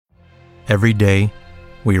Every day,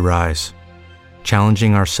 we rise,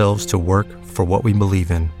 challenging ourselves to work for what we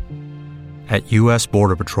believe in. At U.S.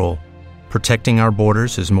 Border Patrol, protecting our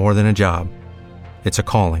borders is more than a job. It's a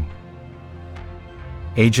calling.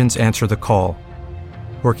 Agents answer the call,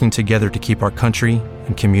 working together to keep our country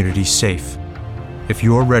and communities safe. If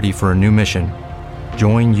you are ready for a new mission,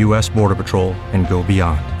 join U.S. Border Patrol and go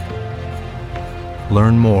beyond.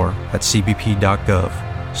 Learn more at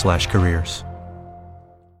cbp.gov/careers.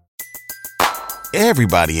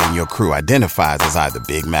 Everybody in your crew identifies as either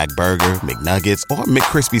Big Mac Burger, McNuggets, or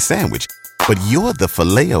McCrispy Sandwich. But you're the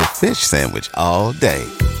Filet-O-Fish Sandwich all day.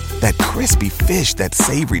 That crispy fish, that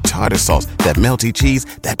savory tartar sauce, that melty cheese,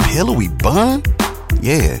 that pillowy bun.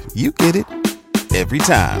 Yeah, you get it. Every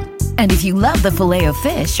time. And if you love the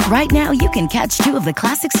Filet-O-Fish, right now you can catch two of the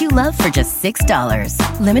classics you love for just $6.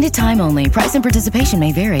 Limited time only. Price and participation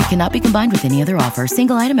may vary. Cannot be combined with any other offer.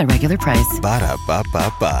 Single item at regular price.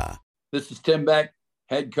 Ba-da-ba-ba-ba. This is Tim Beck,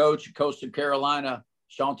 head coach of Coastal Carolina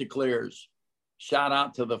Chanticleers. Shout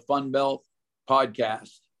out to the Fun Belt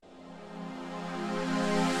podcast.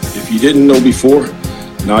 If you didn't know before,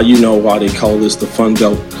 now you know why they call this the Fun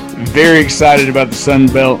Belt. Very excited about the Sun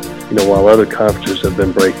Belt. You know, while other conferences have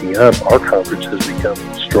been breaking up, our conference has become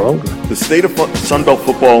stronger. The state of Sun Belt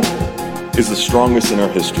football is the strongest in our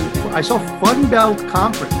history. I saw Fun Belt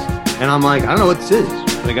Conference, and I'm like, I don't know what this is,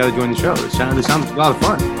 but I got to join the show. This sounds a lot of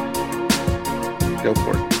fun. Go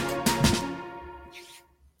for it.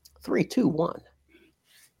 3, 2, 1.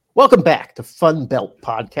 Welcome back to Fun Belt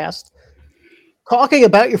Podcast. Talking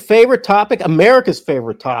about your favorite topic, America's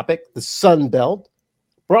favorite topic, the Sun Belt.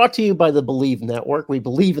 Brought to you by the Believe Network. We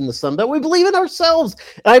believe in the Sun Belt. We believe in ourselves.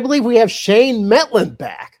 And I believe we have Shane Metland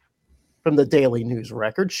back from the Daily News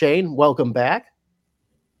Record. Shane, welcome back.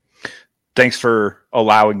 Thanks for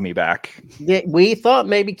allowing me back. Yeah, we thought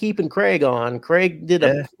maybe keeping Craig on. Craig did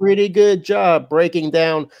a pretty good job breaking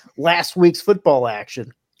down last week's football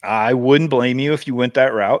action. I wouldn't blame you if you went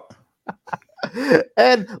that route.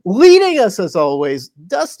 And leading us, as always,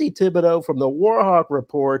 Dusty Thibodeau from the Warhawk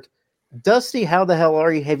Report. Dusty, how the hell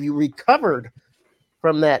are you? Have you recovered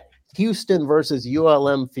from that Houston versus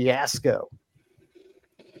ULM fiasco?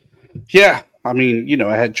 Yeah. I mean, you know,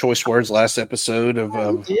 I had choice words last episode of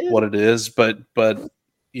what it is, but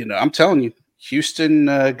you know, I'm telling you, Houston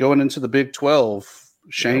going into the Big 12,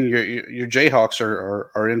 Shane, your Jayhawks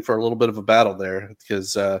are in for a little bit of a battle there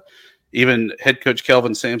because even head coach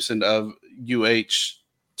Kelvin Sampson of UH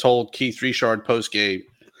told Keith Richard post game,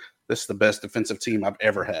 "This is the best defensive team I've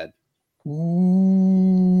ever had."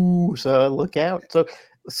 Ooh, so look out. So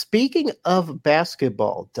speaking of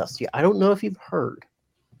basketball, Dusty, I don't know if you've heard,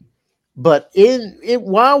 but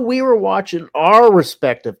while we were watching our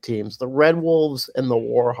respective teams, the Red Wolves and the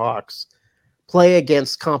Warhawks, play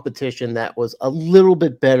against competition that was a little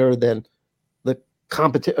bit better than the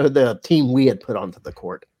team we had put onto the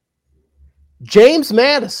court, James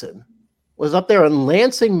Madison was up there in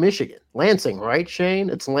Lansing, Michigan. Lansing, right,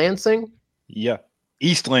 Shane? It's Lansing? Yeah.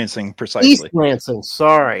 East Lansing, precisely. East Lansing,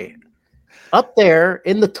 sorry. Up there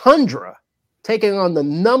in the tundra, taking on the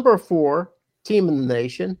number 4 team in the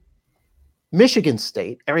nation, Michigan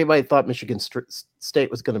State. Everybody thought Michigan State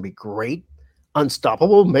was going to be great,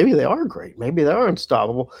 unstoppable. Maybe they are great. Maybe they are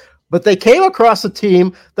unstoppable. But they came across a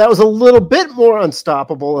team that was a little bit more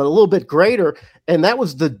unstoppable and a little bit greater, and that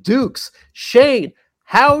was the Dukes. Shane,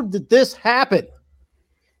 how did this happen?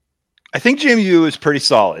 I think JMU is pretty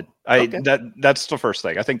solid. That's the first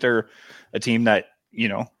thing. I think they're a team that, you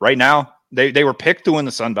know, right now they were picked to win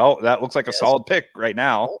the Sun Belt. That looks like a solid pick right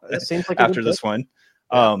now. That seems like after this one.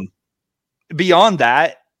 Beyond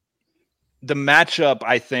that, the matchup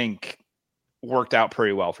I think worked out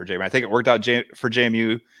pretty well for JMU. I think it worked out for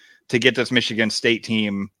JMU to get this Michigan State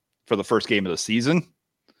team for the first game of the season.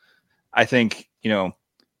 I think, you know,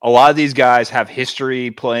 a lot of these guys have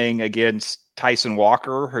history playing against Tyson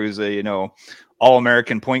Walker, who's a, you know,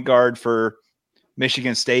 All-American point guard for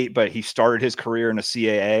Michigan State, but he started his career in the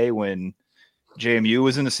CAA when JMU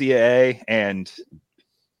was in the CAA, and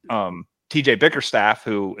TJ Bickerstaff,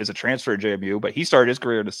 who is a transfer to JMU, but he started his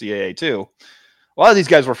career in the CAA too. A lot of these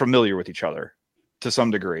guys were familiar with each other to some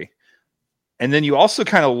degree. And then you also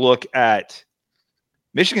kind of look at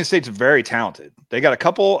Michigan State's very talented. They got a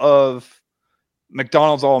couple of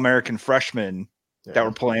McDonald's All-American freshmen that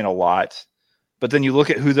were playing a lot. But then you look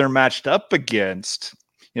at who they're matched up against.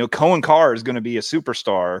 You know, Cohen Carr is going to be a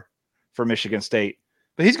superstar for Michigan State,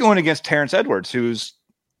 but he's going against Terrence Edwards, who's,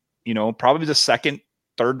 you know, probably the second,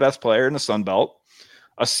 third best player in the Sun Belt,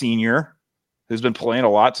 a senior who's been playing a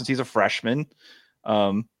lot since he's a freshman.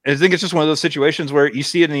 I think it's just one of those situations where you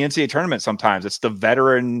see it in the NCAA tournament sometimes. It's the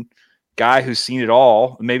veteran guy who's seen it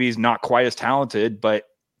all. Maybe he's not quite as talented, but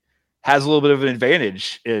has a little bit of an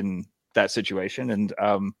advantage in that situation. And,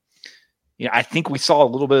 I think we saw a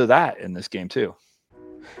little bit of that in this game too.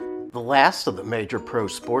 The last of the major pro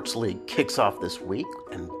sports league kicks off this week,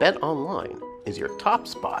 and BetOnline is your top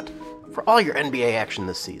spot for all your NBA action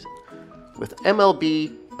this season. With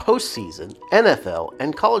MLB, postseason, NFL,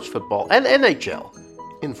 and college football, and NHL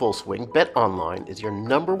in full swing, BetOnline is your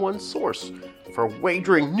number one source for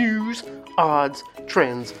wagering news, odds,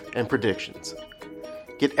 trends, and predictions.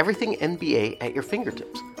 Get everything NBA at your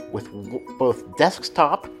fingertips with both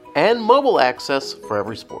desktop and mobile access for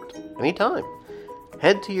every sport, anytime.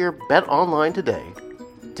 Head to your BetOnline today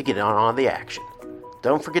to get on all the action.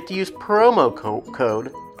 Don't forget to use promo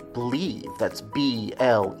code BLEAV, that's BLEAV,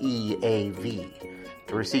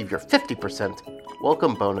 to receive your 50%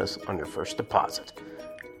 welcome bonus on your first deposit.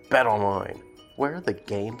 BetOnline, where the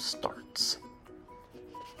game starts.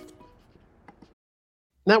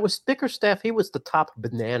 Now, with Bickerstaff, he was the top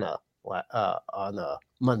banana on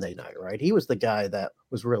Monday night, right? He was the guy that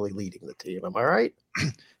was really leading the team. Am I right?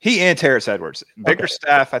 He and Terrence Edwards.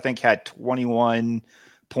 Bickerstaff, I think, had 21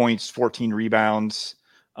 points, 14 rebounds.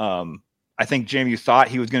 I think JMU thought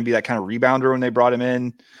he was going to be that kind of rebounder when they brought him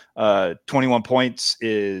in. 21 points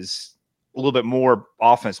is a little bit more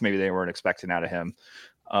offense maybe they weren't expecting out of him.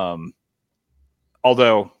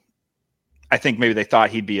 Although I think maybe they thought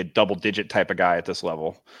he'd be a double-digit type of guy at this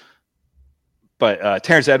level. But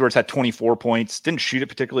Terrence Edwards had 24 points. Didn't shoot it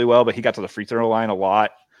particularly well, but he got to the free throw line a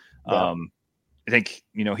lot. Yeah. I think,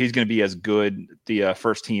 he's going to be as good, the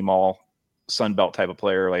first team all Sun Belt type of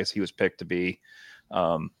player as he was picked to be.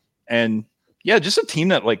 And yeah, just a team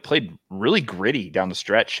that played really gritty down the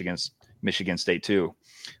stretch against Michigan State too,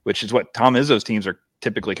 which is what Tom Izzo's teams are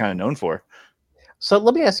typically kind of known for. So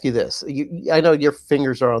let me ask you this. I know your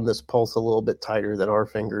fingers are on this pulse a little bit tighter than our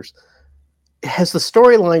fingers. Has the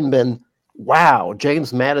storyline been, wow,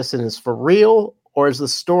 James Madison is for real? Or is the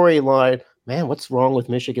storyline, man, what's wrong with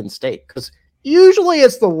Michigan State? Because usually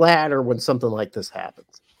it's the latter when something like this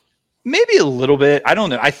happens. Maybe a little bit. I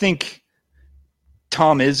don't know. I think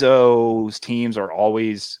Tom Izzo's teams are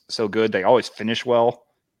always so good. They always finish well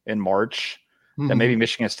in March. Mm-hmm. That maybe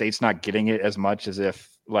Michigan State's not getting it as much as if,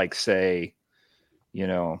 say,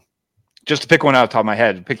 just to pick one out of the top of my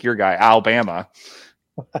head, pick your guy, Alabama.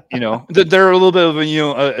 They're a little bit of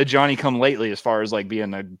a Johnny come lately as far as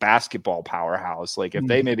being a basketball powerhouse. If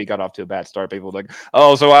they maybe got off to a bad start, people would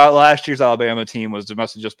so last year's Alabama team must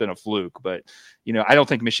have just been a fluke. But I don't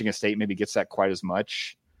think Michigan State maybe gets that quite as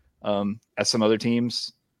much as some other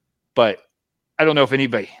teams. But I don't know if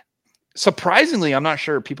anybody. Surprisingly, I'm not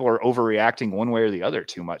sure people are overreacting one way or the other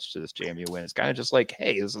too much to this JMU win. It's kind of just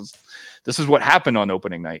hey, this is what happened on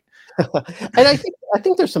opening night. And I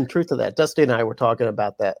think there's some truth to that. Dusty and I were talking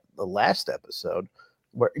about that the last episode,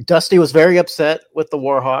 where Dusty was very upset with the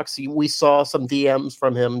Warhawks. We saw some DMs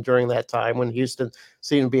from him during that time when Houston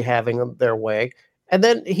seemed to be having them their way. And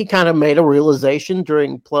then he kind of made a realization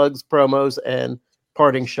during plugs, promos, and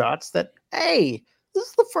parting shots that, hey, this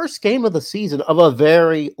is the first game of the season, of a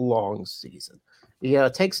very long season.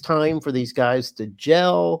 It takes time for these guys to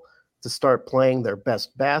gel, to start playing their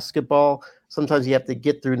best basketball. Sometimes you have to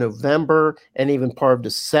get through November and even part of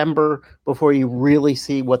December before you really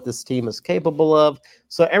see what this team is capable of.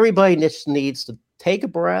 So everybody just needs to take a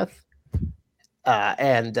breath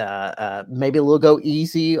and maybe a little go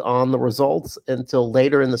easy on the results until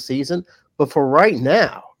later in the season. But for right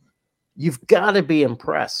now, you've got to be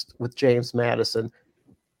impressed with James Madison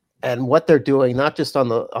and what they're doing, not just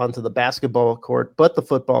onto the basketball court, but the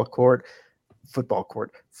football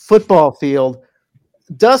field.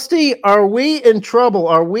 Dusty, are we in trouble?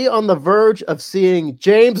 Are we on the verge of seeing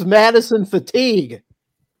James Madison fatigue?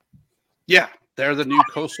 Yeah, they're the new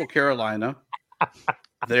Coastal Carolina.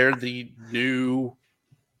 They're the new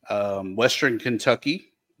Western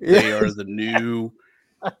Kentucky. They are the new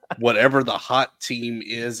whatever the hot team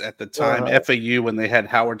is at the time. FAU when they had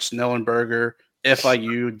Howard Snellenberger.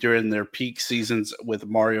 FIU during their peak seasons with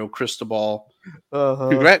Mario Cristobal.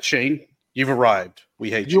 Congrats, Shane. You've arrived. We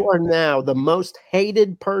hate you. You are now the most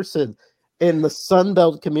hated person in the Sun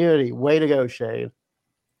Belt community. Way to go, Shane.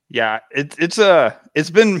 Yeah, it's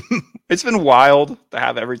been wild to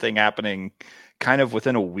have everything happening kind of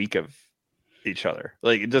within a week of each other.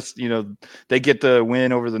 They get the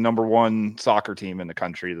win over the number one soccer team in the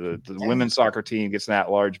country. The women's soccer team gets an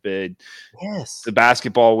at-large bid. Yes. The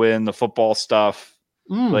basketball win, the football stuff.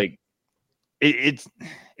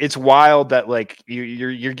 It's wild that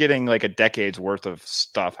you're getting a decade's worth of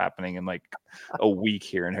stuff happening in a week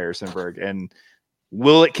here in Harrisonburg. And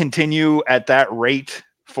will it continue at that rate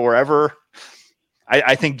forever?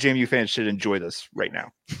 I think JMU fans should enjoy this right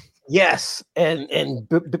now. Yes, and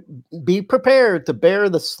be prepared to bear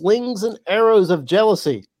the slings and arrows of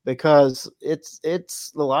jealousy, because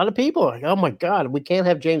it's a lot of people are like, oh my God, we can't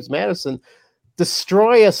have James Madison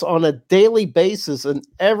destroy us on a daily basis in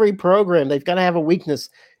every program. They've got to have a weakness.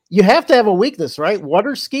 You have to have a weakness, right?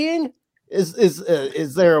 Water skiing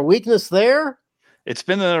is there a weakness there? It's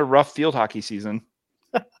been a rough field hockey season.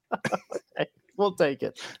 Okay, we'll take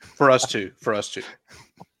it. For us too.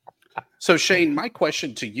 So, Shane, my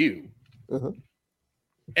question to you,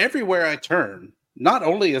 everywhere I turn, not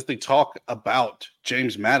only is the talk about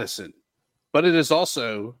James Madison, but it is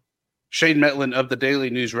also Shane Metlin of the Daily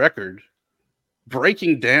News Record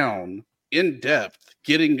breaking down in depth,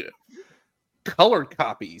 getting colored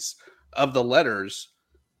copies of the letters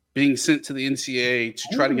being sent to the NCAA to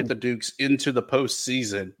try to get the Dukes into the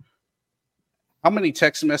postseason. How many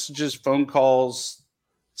text messages, phone calls,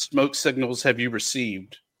 smoke signals have you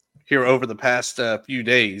received here over the past few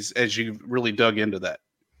days as you've really dug into that?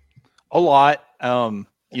 A lot. A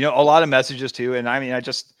lot of messages too. And I mean, I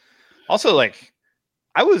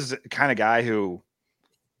was the kind of guy who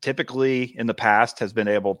typically in the past has been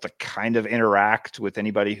able to kind of interact with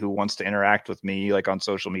anybody who wants to interact with me, like on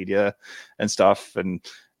social media and stuff. And,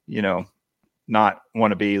 not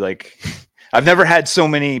want to be like, I've never had so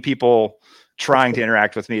many people trying to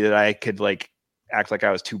interact with me that I could act like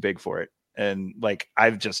I was too big for it. And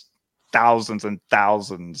I've just thousands and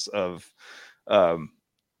thousands of,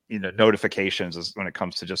 notifications when it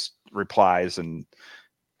comes to just replies and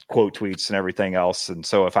quote tweets and everything else. And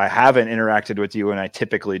so if I haven't interacted with you, and I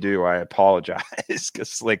typically do, I apologize,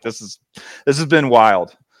 because this has been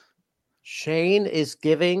wild. Shane is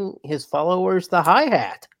giving his followers the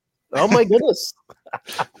hi-hat. Oh my goodness.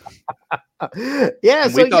 Yeah,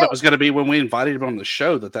 and we thought it was going to be when we invited him on the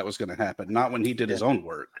show that was going to happen, not when he did his own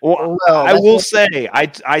work. Well, I will say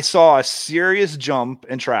I saw a serious jump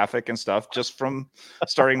in traffic and stuff just from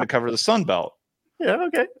starting to cover the Sun Belt. Yeah,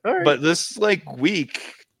 okay. All right. But this week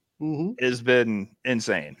has been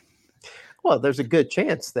insane. Well, there's a good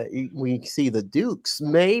chance that we see the Dukes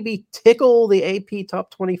maybe tickle the AP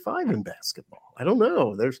top 25 in basketball. I don't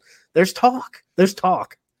know. There's talk. There's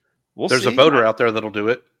talk. There's a voter out there that'll do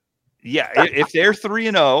it. Yeah, if they're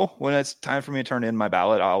 3-0 when it's time for me to turn in my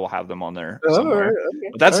ballot, I will have them on there somewhere. Okay.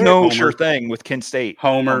 But that's no sure thing with Kent State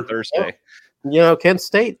on Thursday. Kent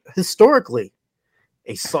State historically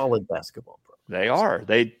a solid basketball program. They are.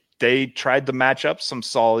 They tried to match up some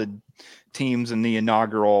solid teams in the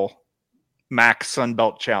inaugural MAC Sun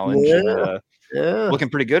Belt Challenge. Looking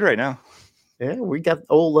pretty good right now. Yeah, we got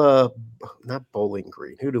old not Bowling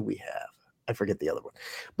Green. Who do we have? I forget the other one.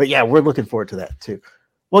 But yeah, we're looking forward to that too.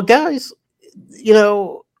 Well, guys,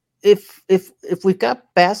 if we've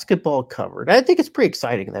got basketball covered, I think it's pretty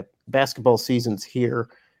exciting that basketball season's here,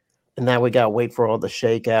 and now we got to wait for all the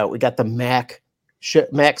shakeout. We got the MAC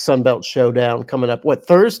Sunbelt Showdown coming up. What,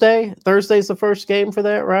 Thursday? Thursday's the first game for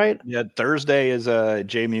that, right? Yeah, Thursday is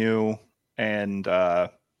JMU and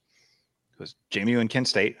it was JMU and Kent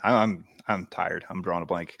State. I'm tired. I'm drawing a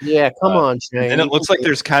blank. Yeah, come on, Shane. And it looks like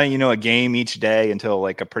there's kind of a game each day until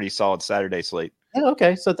a pretty solid Saturday slate. Yeah,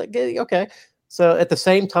 okay. So So at the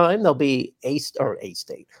same time, there'll be A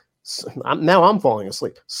State. Now I'm falling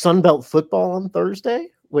asleep. Sunbelt football on Thursday,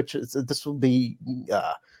 this will be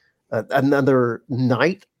another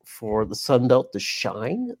night for the Sunbelt to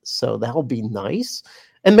shine. So that'll be nice.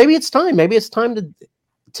 And maybe it's time. To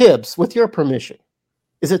Thibs, with your permission.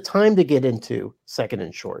 Is it time to get into second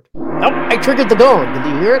and short? Oh, I triggered the gong. Did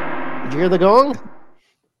you hear it? Did you hear the gong?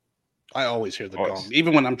 I always hear the gong.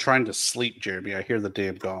 Even when I'm trying to sleep, Jeremy, I hear the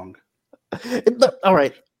damn gong. All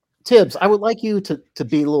right. Thibs, I would like you to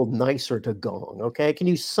be a little nicer to gong, okay? Can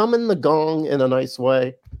you summon the gong in a nice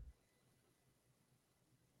way?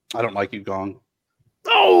 I don't like you, gong.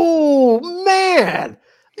 Oh, man.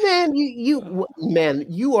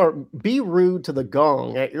 You are be rude to the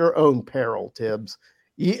gong at your own peril, Thibs.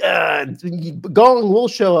 Gong will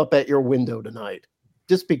show up at your window tonight.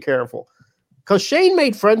 Just be careful. Because Shane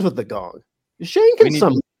made friends with the gong. Shane can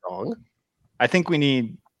summon the gong. I think we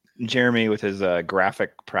need Jeremy with his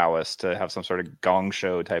graphic prowess to have some sort of gong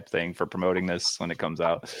show type thing for promoting this when it comes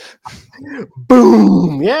out.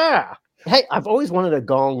 Boom! Yeah. Hey, I've always wanted a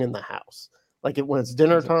gong in the house. When it's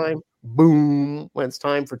dinner time, boom. When it's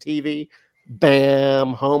time for TV,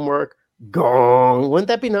 bam. Homework, gong. Wouldn't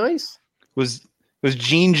that be nice? Was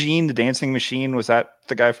Gene the dancing machine? Was that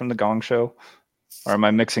the guy from the Gong Show? Or am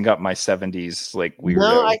I mixing up my 70s weirdo?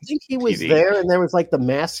 No, I think he was there, and there was the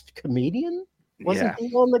masked comedian. Wasn't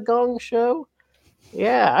he on the Gong Show?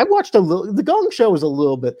 Yeah, I watched a little. The Gong Show was a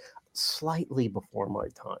little bit slightly before my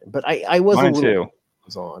time, but I was Mine a little. too.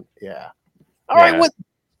 was on. Yeah. All right.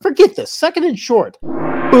 Forget this. Second and short.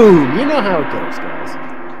 Boom. You know how it goes, guys.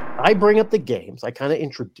 I bring up the games. I kind of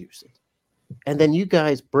introduce it. And then you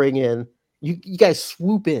guys bring in, you guys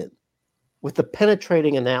swoop in with the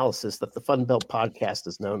penetrating analysis that the Fun Belt podcast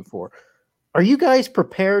is known for. Are you guys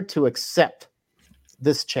prepared to accept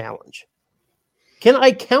this challenge? Can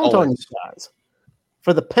I count on you guys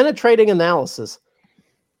for the penetrating analysis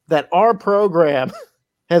that our program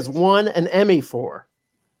has won an Emmy for?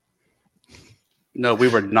 No, we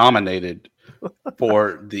were nominated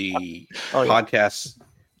for the podcast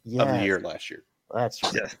of the year last year. That's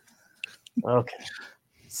right. Yeah. Okay.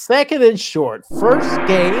 Second and short. First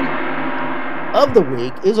game of the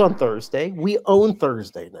week is on Thursday. We own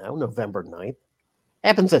Thursday now, November 9th.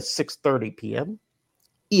 Happens at 6:30 p.m.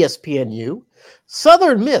 ESPNU.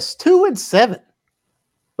 Southern Miss 2-7.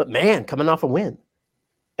 But man, coming off a win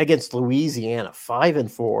against Louisiana,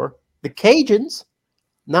 5-4. The Cajuns,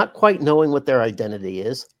 not quite knowing what their identity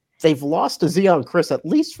is. They've lost to Zion Chris, at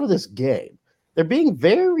least for this game. They're being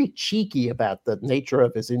very cheeky about the nature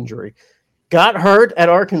of his injury. Got hurt at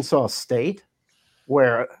Arkansas State,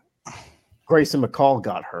 where Grayson McCall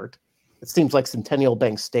got hurt. It seems like Centennial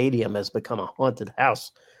Bank Stadium has become a haunted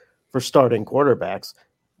house for starting quarterbacks.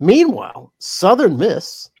 Meanwhile, Southern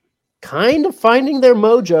Miss kind of finding their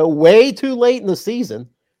mojo way too late in the season.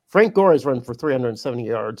 Frank Gore has run for 370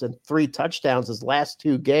 yards and 3 touchdowns his last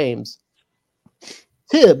 2 games.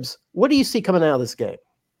 Thibs, what do you see coming out of this game?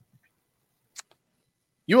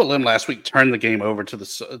 ULM last week turned the game over to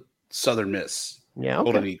the Southern Miss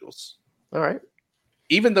Golden Eagles. All right.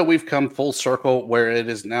 Even though we've come full circle where it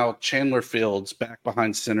is now Chandler Fields back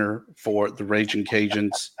behind center for the Raging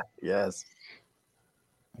Cajuns. Yes.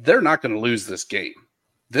 They're not going to lose this game.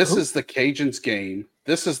 This is the Cajuns game.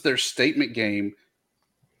 This is their statement game.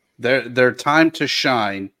 Their time to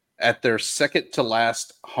shine at their second to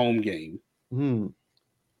last home game.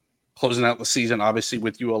 Closing out the season, obviously,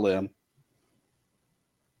 with ULM.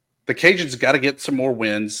 The Cajuns got to get some more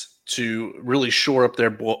wins to really shore up their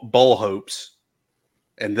bowl hopes.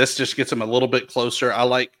 And this just gets them a little bit closer. I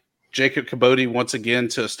like Jacob Cabote once again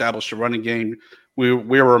to establish a running game. We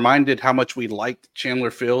were reminded how much we liked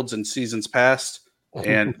Chandler Fields in seasons past,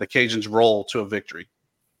 and the Cajuns roll to a victory.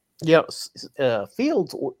 Yes,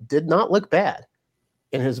 Fields did not look bad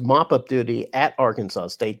in his mop-up duty at Arkansas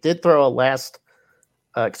State. Did throw a last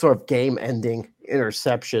sort of game-ending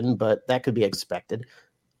interception, but that could be expected.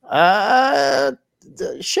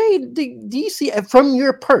 Shane, do you see from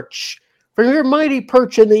your mighty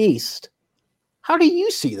perch in the East, how do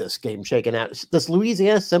you see this game shaking out? Does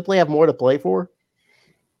Louisiana simply have more to play for?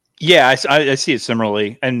 Yeah, I see it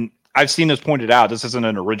similarly. And I've seen this pointed out. This isn't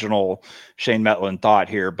an original Shane Metlin thought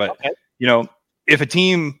here, but you know, if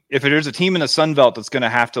there's a team in the Sun Belt that's going to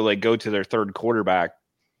have to go to their third quarterback,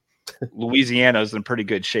 Louisiana is in pretty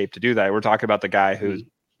good shape to do that. We're talking about the guy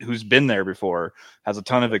who's been there before, has a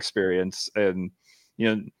ton of experience, and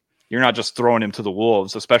you're not just throwing him to the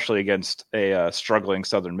wolves, especially against a struggling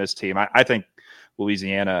Southern Miss team. I think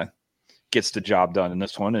Louisiana gets the job done in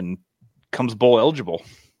this one and comes bowl eligible.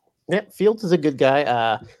 Yeah, Fields is a good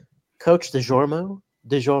guy. Coach DeJormo,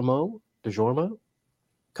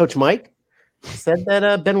 Coach Mike said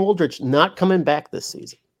that Ben Wooldridge not coming back this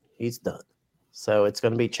season. He's done. So it's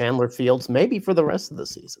going to be Chandler Fields maybe for the rest of the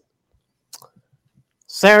season.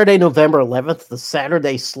 Saturday, November 11th, the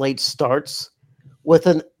Saturday slate starts with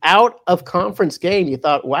an out-of-conference game. You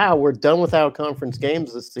thought, wow, we're done with out-of-conference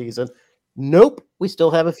games this season. Nope, we still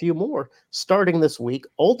have a few more. Starting this week,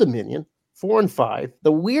 Old Dominion, 4-5,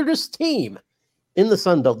 the weirdest team in the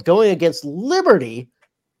Sun Belt, going against Liberty,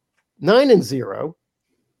 9-0.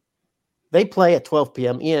 They play at 12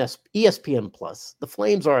 p.m. ESPN Plus. The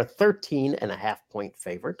Flames are a 13.5-point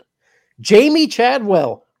favorite. Jamie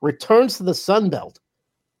Chadwell returns to the Sun Belt.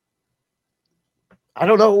 I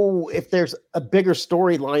don't know if there's a bigger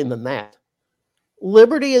storyline than that.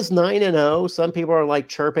 Liberty is 9-0. Some people are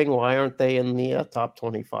chirping, why aren't they in the top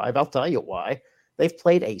 25? I'll tell you why. They've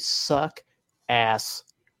played a suck-ass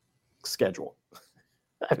schedule.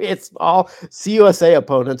 I mean, it's all CUSA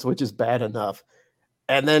opponents, which is bad enough.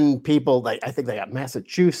 And then people, I think they got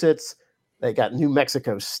Massachusetts. They got New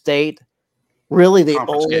Mexico State. Really, the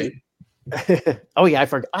only... Oh, yeah, I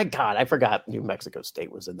forgot New Mexico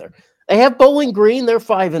State was in there. They have Bowling Green. They're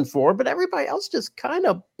 5-4, but everybody else just kind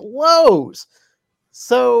of blows.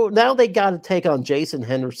 So now they got to take on Jason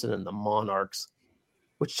Henderson and the Monarchs,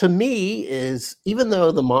 which to me is, even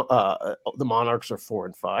though the Monarchs are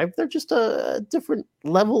 4-5, they're just a different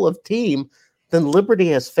level of team than Liberty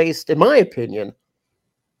has faced, in my opinion,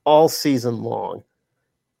 all season long.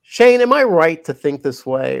 Shane, am I right to think this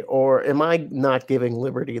way, or am I not giving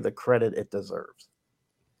Liberty the credit it deserves?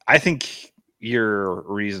 I think your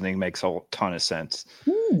reasoning makes a ton of sense.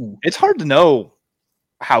 Ooh. It's hard to know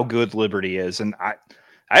how good Liberty is, and I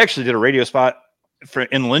actually did a radio spot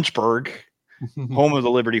in Lynchburg, home of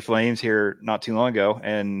the Liberty Flames, here not too long ago,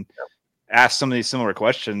 and asked some of these similar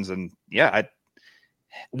questions. And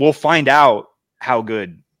we'll find out how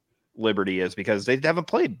good Liberty is because they haven't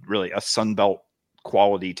played really a Sun Belt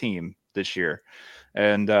quality team this year.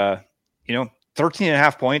 And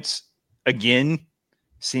 13.5 points again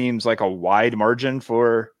seems like a wide margin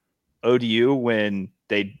for ODU when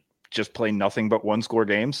they just play nothing but 1-score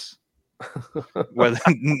games,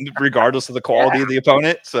 regardless of the quality of the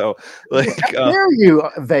opponent. So, there you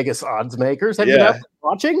Vegas odds makers. Have you been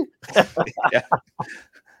watching? Yeah.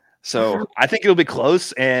 So I think it'll be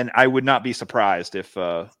close, and I would not be surprised if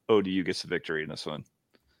ODU gets a victory in this one.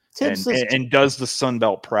 And does the Sun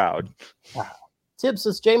Belt proud. Tibbs,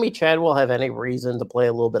 does Jamie Chadwell have any reason to play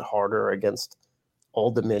a little bit harder against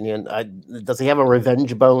Old Dominion? Does he have a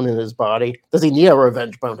revenge bone in his body? Does he need a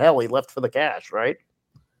revenge bone? Hell, he left for the cash, right?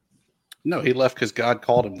 No, he left because God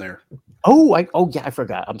called him there. I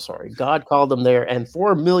forgot. I'm sorry. God called him there, and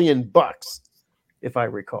 $4 million, if I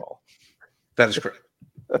recall. That is correct.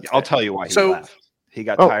 I'll tell you why he left. He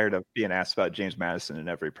got tired of being asked about James Madison in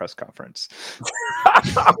every press conference.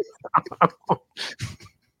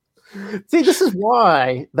 See, this is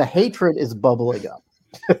why the hatred is bubbling up.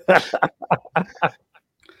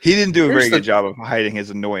 He didn't do a very good job of hiding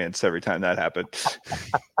his annoyance every time that happened.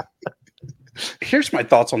 Here's my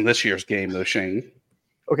thoughts on this year's game, though, Shane.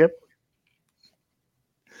 Okay.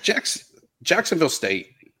 Jacksonville State,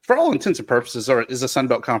 for all intents and purposes, is a Sun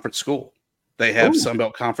Belt Conference school. They have Sun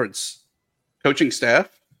Belt Conference coaching staff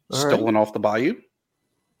stolen off the Bayou.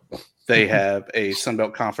 They have a Sun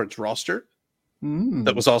Belt Conference roster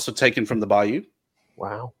that was also taken from the Bayou.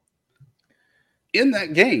 Wow. In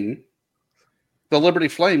that game, the Liberty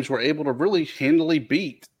Flames were able to really handily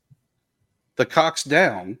beat the Cox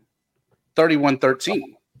down 31-13,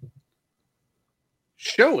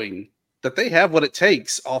 showing that they have what it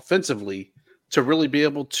takes offensively to really be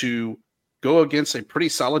able to go against a pretty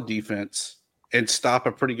solid defense and stop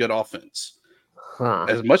a pretty good offense.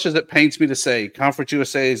 As much as it pains me to say, Conference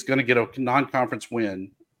USA is going to get a non-conference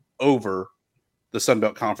win over the Sun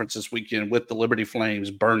Belt Conference this weekend with the Liberty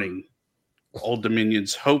Flames burning Old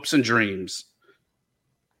Dominion's hopes and dreams.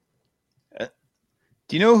 Do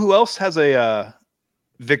you know who else has a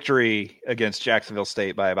victory against Jacksonville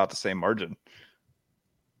State by about the same margin?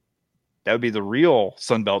 That would be the real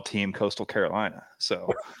Sun Belt team, Coastal Carolina.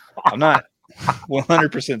 So I'm not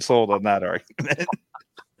 100% sold on that argument.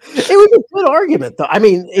 It was a good argument, though. I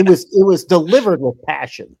mean, it was delivered with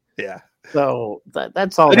passion. Yeah. So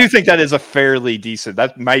that's all. I do think that is a fairly decent.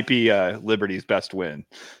 That might be Liberty's best win.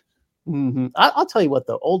 Mm-hmm. I'll tell you what,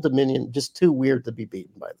 though, Old Dominion just too weird to be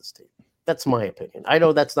beaten by this team. That's my opinion. I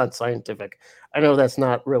know that's not scientific. I know that's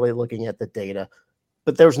not really looking at the data,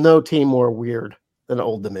 but there's no team more weird than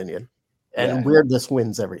Old Dominion, and weirdness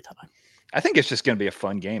wins every time. I think it's just going to be a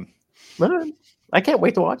fun game. I can't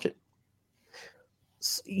wait to watch it.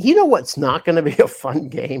 You know what's not going to be a fun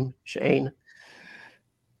game, Shane?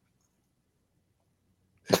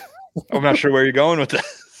 I'm not sure where you're going with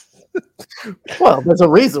this. Well, there's a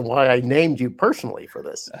reason why I named you personally for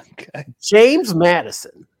this. Okay. James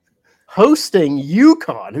Madison hosting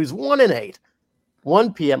UConn, who's 1-8,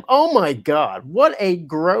 1 p.m. Oh my God, what a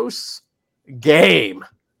gross game.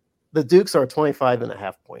 The Dukes are a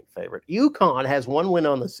 25.5-point favorite. UConn has one win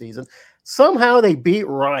on the season. Somehow they beat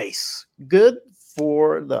Rice. Good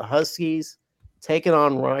for the Huskies, taking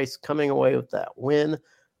on Rice, coming away with that win.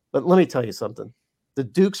 But let me tell you something. The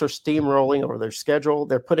Dukes are steamrolling over their schedule.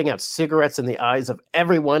 They're putting out cigarettes in the eyes of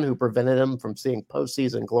everyone who prevented them from seeing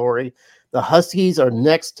postseason glory. The Huskies are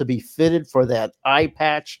next to be fitted for that eye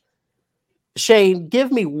patch. Shane, give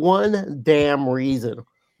me one damn reason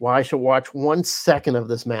why I should watch 1 second of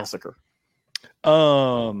this massacre.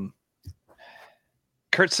 Kurt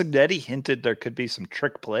Signetti hinted there could be some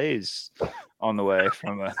trick plays on the way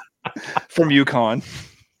from UConn.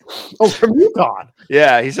 Oh, from UConn.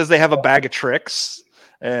 Yeah, he says they have a bag of tricks,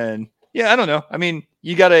 and I don't know. I mean,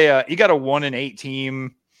 you got a 1-8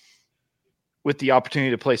 team with the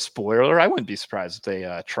opportunity to play spoiler. I wouldn't be surprised if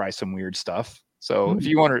they try some weird stuff. So if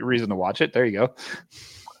you want a reason to watch it, there you go.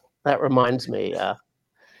 That reminds me,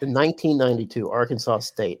 in 1992, Arkansas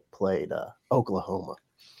State played Oklahoma.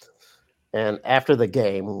 And after the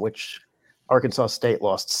game, which Arkansas State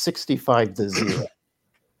lost 65-0,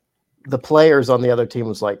 the players on the other team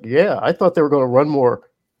was like, "Yeah, I thought they were going to run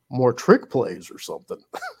more trick plays or something."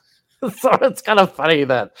 So it's kind of funny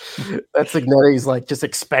that Signetti's like just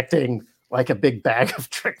expecting like a big bag of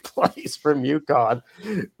trick plays from UConn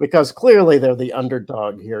because clearly they're the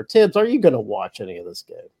underdog here. Tibbs, are you going to watch any of this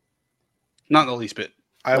game? Not in the least bit.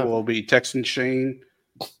 I will be texting Shane,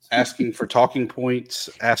 asking for talking points,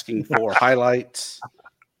 asking for highlights,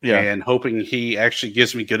 and hoping he actually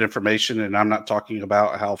gives me good information. And I'm not talking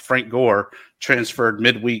about how Frank Gore transferred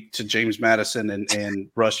midweek to James Madison and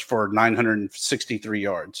rushed for 963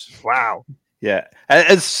 yards. Wow. Yeah.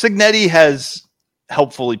 As Signetti has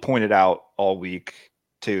helpfully pointed out all week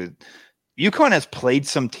too, UConn has played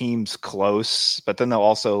some teams close, but then they'll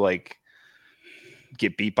also like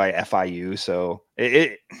get beat by FIU. So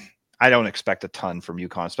I don't expect a ton from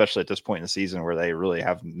UConn, especially at this point in the season where they really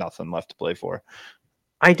have nothing left to play for.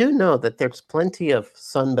 I do know that there's plenty of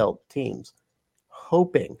Sunbelt teams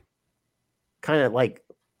hoping, kind of like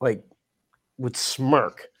would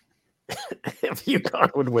smirk if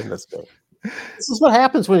UConn would win this game. This is what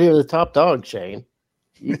happens when you're the top dog, Shane.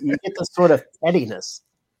 You get this sort of pettiness.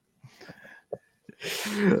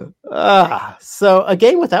 So a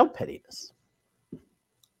game without pettiness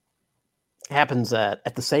happens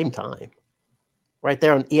at the same time, right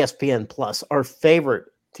there on ESPN Plus, our favorite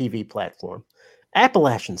TV platform.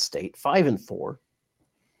 Appalachian State 5-4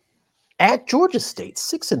 at Georgia State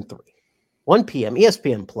 6-3, 1 p.m.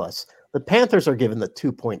 ESPN Plus. The Panthers are given the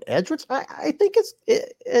 2-point edge, which I think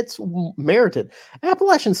it's merited.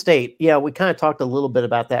 Appalachian State, yeah, we kind of talked a little bit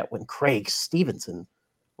about that when Craig Stevenson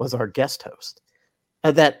was our guest host.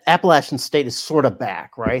 That Appalachian State is sort of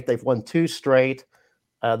back, right? They've won 2 straight.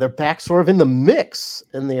 They're back sort of in the mix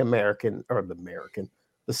in the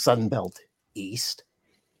Sun Belt East.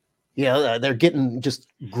 Yeah, they're getting just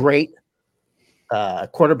great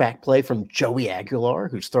quarterback play from Joey Aguilar,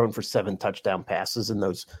 who's thrown for 7 touchdown passes in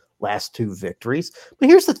those last 2 victories. But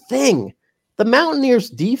here's the thing. The Mountaineers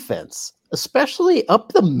defense, especially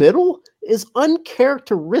up the middle, is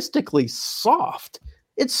uncharacteristically soft.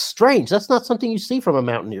 It's strange. That's not something you see from a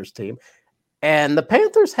Mountaineers team. And the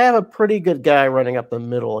Panthers have a pretty good guy running up the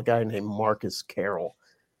middle, a guy named Marcus Carroll.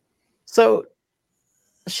 So,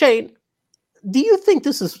 Shane, do you think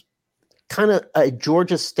this is kind of a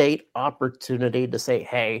Georgia State opportunity to say,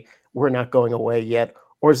 hey, we're not going away yet?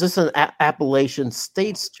 Or is this an Appalachian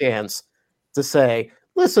State's chance to say,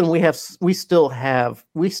 listen, we still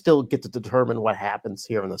get to determine what happens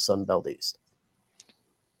here in the Sun Belt East?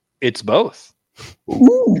 It's both.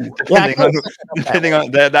 Ooh, depending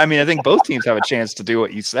on that. I mean, I think both teams have a chance to do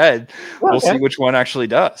what you said. We'll see which one actually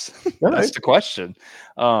does. That's the question.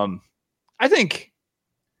 I think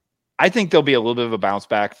there'll be a little bit of a bounce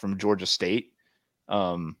back from Georgia State.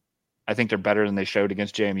 I think they're better than they showed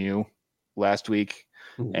against JMU last week.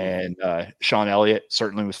 Ooh. And Sean Elliott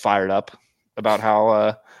certainly was fired up about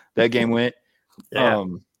how that game went. Yeah.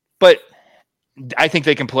 But I think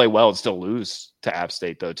they can play well and still lose to App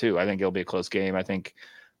State, though, too. I think it'll be a close game. I think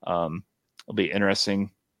it'll be interesting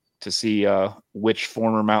to see which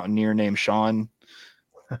former Mountaineer named Sean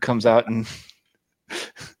comes out on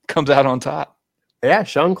top. Yeah,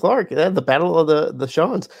 Sean Clark, the battle of the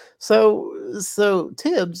Seans. So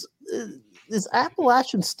Tibbs, is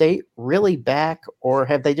Appalachian State really back, or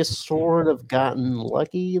have they just sort of gotten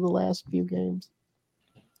lucky the last few games?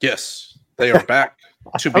 Yes, they are back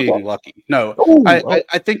to being lucky. No,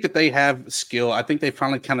 I think that they have skill. I think they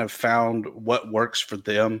finally kind of found what works for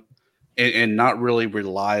them and not really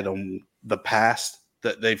relied on the past,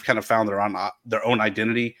 that they've kind of found their own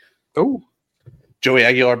identity. Oh, Joey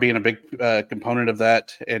Aguilar being a big component of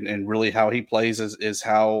that, and really how he plays is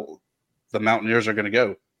how the Mountaineers are going to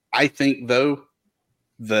go. I think, though,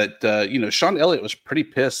 that Sean Elliott was pretty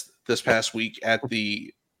pissed this past week at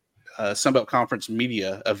the Sunbelt Conference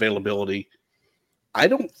media availability. I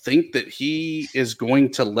don't think that he is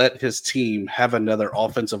going to let his team have another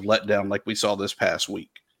offensive letdown like we saw this past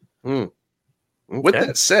week. Okay. With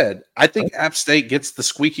that said, I think App State gets the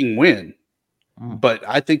squeaking win. But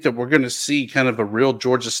I think that we're going to see kind of a real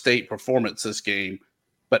Georgia State performance this game.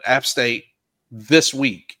 But App State this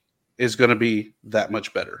week is going to be that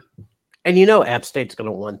much better. And App State's going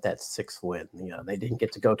to want that 6th win. They didn't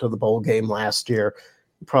get to go to the bowl game last year.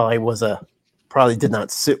 Probably did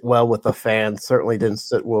not sit well with the fans. Certainly didn't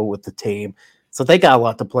sit well with the team. So they got a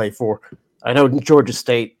lot to play for. I know Georgia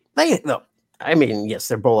State. Yes,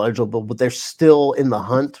 they're bowl eligible, but they're still in the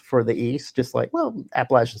hunt for the East, just like,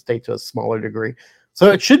 Appalachian State to a smaller degree.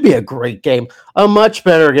 So it should be a great game, a much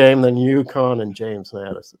better game than UConn and James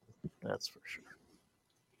Madison. That's for sure.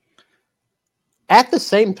 At the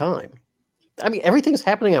same time, everything's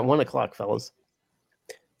happening at 1 o'clock, fellas.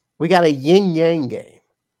 We got a yin-yang game.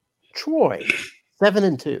 Troy,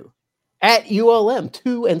 7-2, at ULM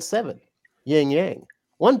 2-7, yin yang,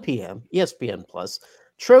 1 p.m. ESPN Plus.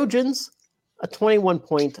 Trojans a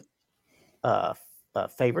 21-point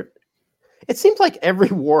favorite. It seems like every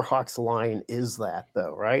Warhawks line is that,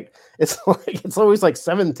 though, right? It's always like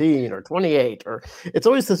 17 or 28, or it's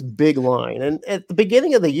always this big line. And at the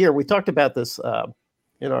beginning of the year, we talked about this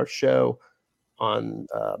in our show on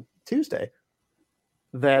Tuesday,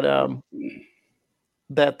 that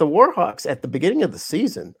that the Warhawks at the beginning of the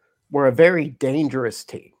season were a very dangerous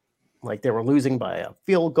team. Like, they were losing by a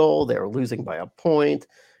field goal, they were losing by a point.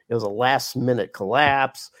 It was a last-minute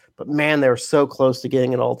collapse, but man, they were so close to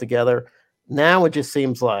getting it all together. Now it just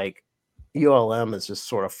seems like ULM is just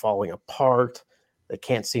sort of falling apart. They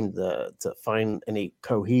can't seem to find any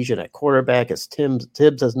cohesion at quarterback, as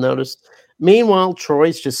Thibs has noticed. Meanwhile,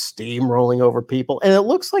 Troy's just steamrolling over people, and it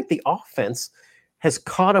looks like the offense has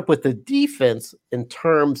caught up with the defense in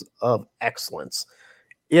terms of excellence.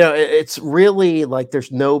 It's really like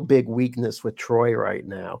there's no big weakness with Troy right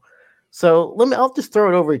now. So I'll just throw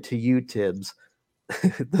it over to you, Thibs.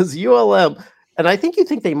 Does ULM, and I think you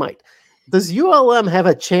think they might, does ULM have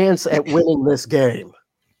a chance at winning this game?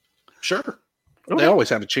 Sure. Okay. They always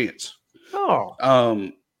have a chance. Oh.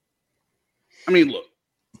 I mean, look,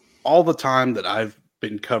 all the time that I've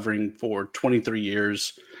been covering for 23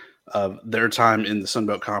 years of their time in the Sun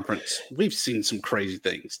Belt Conference, we've seen some crazy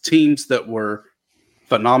things. Teams that were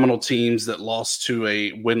phenomenal teams that lost to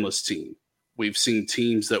a winless team. We've seen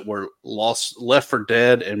teams that were left for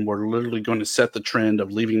dead and were literally going to set the trend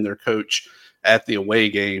of leaving their coach at the away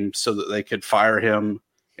game so that they could fire him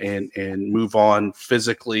and move on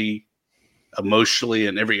physically, emotionally,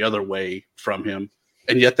 and every other way from him.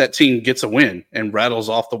 And yet that team gets a win and rattles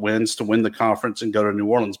off the wins to win the conference and go to New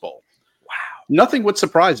Orleans Bowl. Wow. Nothing would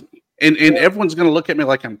surprise me. And everyone's going to look at me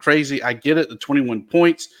like I'm crazy. I get it. The 21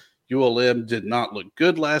 points. ULM did not look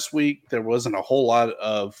good last week. There wasn't a whole lot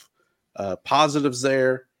of positives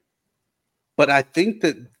there. But I think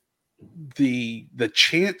that the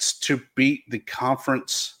chance to beat the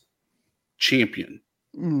conference champion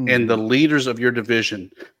and the leaders of your division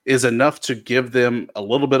is enough to give them a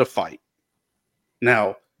little bit of fight.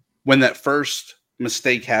 Now, when that first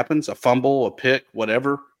mistake happens, a fumble, a pick,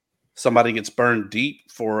 whatever, somebody gets burned deep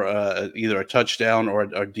for either a touchdown or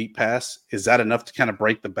a deep pass, is that enough to kind of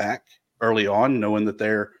break the back early on, knowing that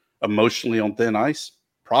they're emotionally on thin ice?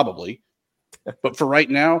 Probably. But for right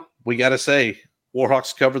now, we got to say,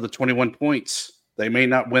 Warhawks cover the 21 points. They may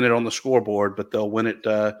not win it on the scoreboard, but they'll win it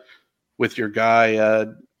with your guy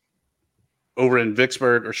over in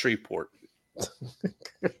Vicksburg or Shreveport.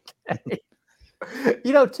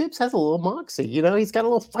 Tibbs has a little moxie. He's got a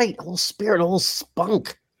little fight, a little spirit, a little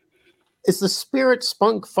spunk. Is the spirit,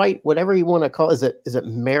 spunk, fight, whatever you want to call it, is it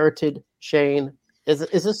merited, Shane? Is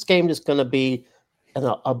this game just going to be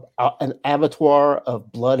an abattoir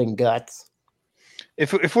of blood and guts?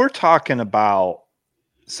 If we're talking about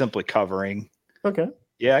simply covering, okay,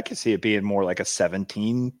 yeah, I can see it being more like a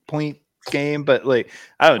 17-point game. But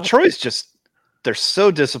I don't know, Troy's just, they're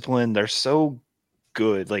so disciplined, they're so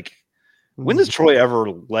good. Like, when does Troy ever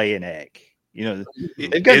lay an egg?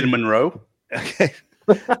 They've got in Monroe. Okay.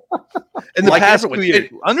 In the past 2 years,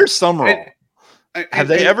 under Summerall, have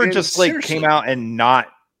they ever just came out and not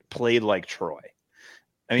played like Troy?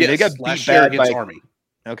 I mean, yes, they got beat bad by Army.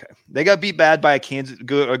 Okay, they got beat bad by a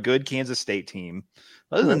good Kansas State team.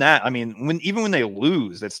 Other than that, I mean, even when they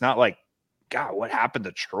lose, it's not like, God, what happened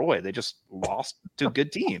to Troy? They just lost to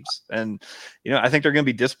good teams, and I think they're going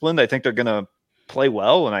to be disciplined. I think they're going to play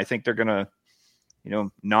well, and I think they're going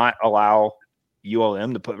to, not allow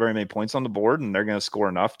ULM to put very many points on the board, and they're going to score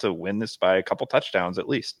enough to win this by a couple touchdowns at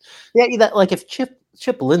least. Yeah, like if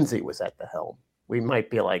Chip Lindsey was at the helm, we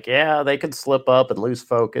might be like, yeah, they could slip up and lose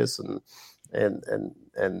focus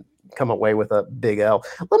and come away with a big L.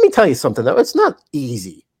 Let me tell you something, though. It's not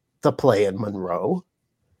easy to play in Monroe.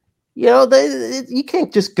 You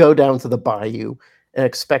can't just go down to the bayou and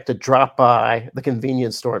expect to drop by the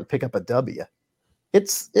convenience store and pick up a W.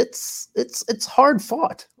 It's hard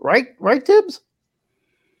fought, right? Right, Thibs?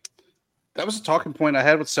 That was a talking point I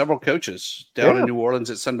had with several coaches down in New Orleans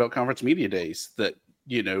at Sun Belt Conference Media Days that,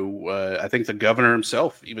 I think the governor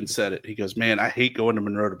himself even said it. He goes, man, I hate going to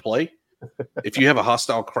Monroe to play. If you have a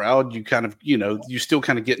hostile crowd, you kind of, you still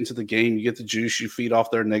kind of get into the game. You get the juice, you feed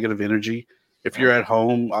off their negative energy. If you're at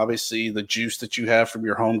home, obviously the juice that you have from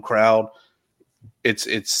your home crowd,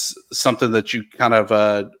 it's something that you kind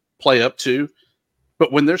of play up to.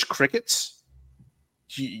 But when there's crickets,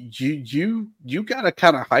 you got to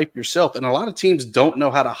kind of hype yourself. And a lot of teams don't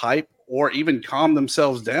know how to hype or even calm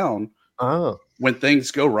themselves down when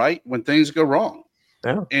things go right, when things go wrong.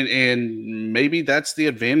 Yeah. And maybe that's the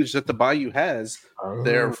advantage that the Bayou has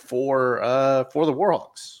there for the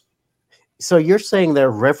Warhawks. So you're saying their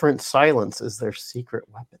reverent silence is their secret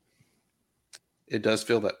weapon? It does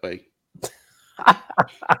feel that way.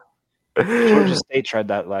 Georgia State tried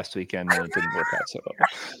that last weekend and it didn't work out so well.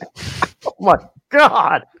 Oh my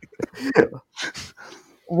God!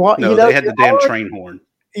 What, no, they had the damn train horn.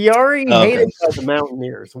 You already hated by the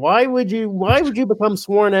Mountaineers. Why would you become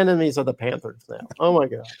sworn enemies of the Panthers now? Oh my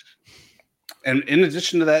God! And in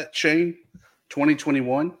addition to that, Shane,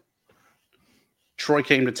 2021, Troy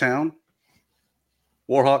came to town.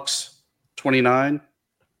 Warhawks 29,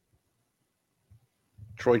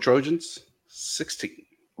 Troy Trojans 16.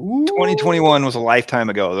 2021 was a lifetime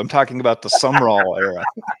ago. I'm talking about the Sumrall era.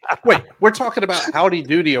 Wait, we're talking about Howdy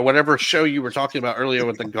Doody or whatever show you were talking about earlier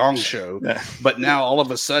with the Gong Show. But now all of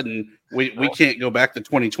a sudden we can't go back to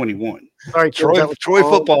 2021. Sorry, Troy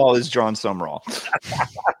football is John Sumrall.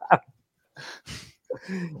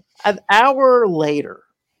 An hour later,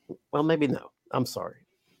 well, maybe no. I'm sorry.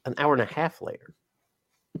 An hour and a half later,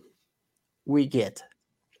 we get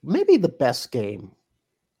maybe the best game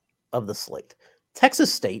of the slate.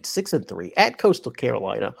 Texas State 6-3 at Coastal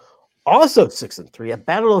Carolina, also 6-3. A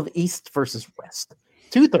battle of East versus West.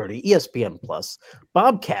 2:30 ESPN Plus.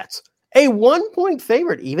 Bobcats a 1-point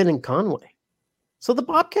favorite even in Conway. So the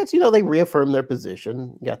Bobcats, they reaffirm their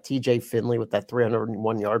position. You got TJ Finley with that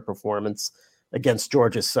 301-yard performance against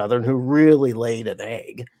Georgia Southern, who really laid an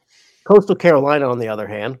egg. Coastal Carolina, on the other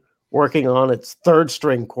hand, working on its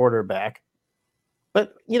third-string quarterback.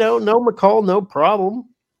 But, no McCall, no problem.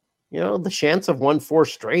 The Shants have won 4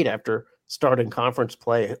 straight after starting conference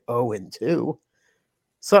play 0-2.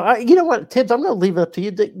 So, you know what, Tibbs, I'm going to leave it up to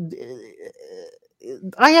you.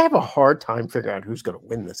 I have a hard time figuring out who's going to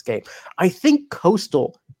win this game. I think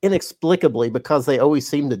Coastal, inexplicably, because they always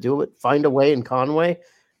seem to do it, find a way in Conway.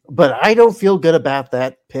 But I don't feel good about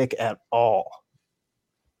that pick at all.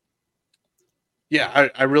 Yeah,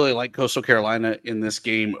 I really like Coastal Carolina in this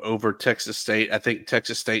game over Texas State. I think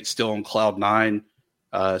Texas State's still on cloud 9,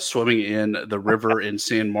 swimming in the river in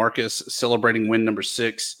San Marcos, celebrating win number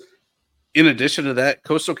 6. In addition to that,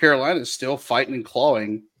 Coastal Carolina is still fighting and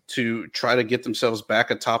clawing to try to get themselves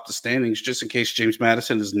back atop the standings, just in case James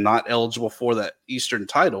Madison is not eligible for that Eastern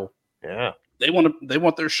title. Yeah, they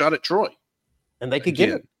want their shot at Troy, and they could get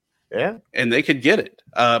it. Yeah, and they could get it.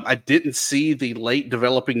 I didn't see the late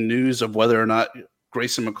developing news of whether or not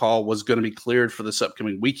Grayson McCall was going to be cleared for this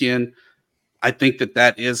upcoming weekend. I think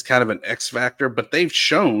that is kind of an X factor, but they've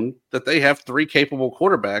shown that they have 3 capable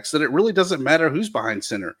quarterbacks, that it really doesn't matter who's behind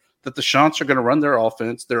center, that the Shants are going to run their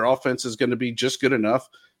offense. Their offense is going to be just good enough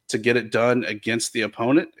to get it done against the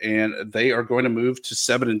opponent, and they are going to move to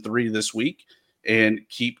 7-3 this week and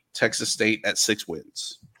keep Texas State at 6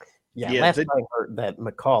 wins. Yeah, last I heard that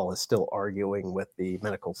McCall is still arguing with the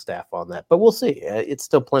medical staff on that, but we'll see. It's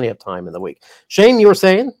still plenty of time in the week. Shane, you were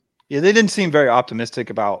saying? Yeah, they didn't seem very optimistic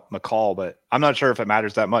about McCall, but I'm not sure if it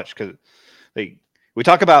matters that much because we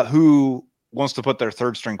talk about who wants to put their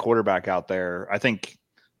third-string quarterback out there. I think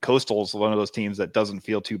Coastal's one of those teams that doesn't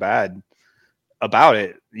feel too bad about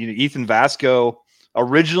it. Ethan Vasco,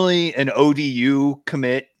 originally an ODU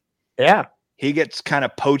commit. Yeah. He gets kind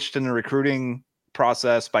of poached in the recruiting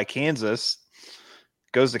process by Kansas,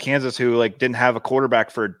 goes to Kansas, who didn't have a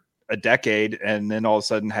quarterback for a decade, and then all of a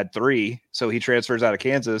sudden had 3. So he transfers out of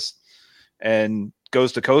Kansas and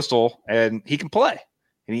goes to Coastal, and he can play.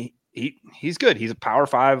 And he's good. He's a Power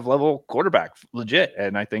 5 level quarterback, legit.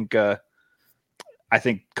 And I think Coastal's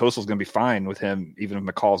going to be fine with him, even if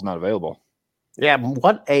McCall's not available. Yeah,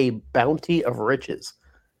 what a bounty of riches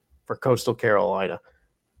for Coastal Carolina.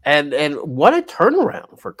 And what a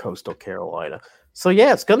turnaround for Coastal Carolina. So,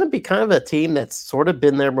 yeah, it's going to be kind of a team that's sort of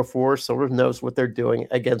been there before, sort of knows what they're doing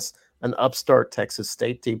against an upstart Texas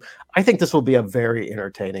State team. I think this will be a very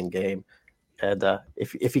entertaining game. And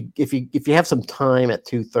if you have some time at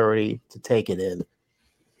 2:30 to take it in,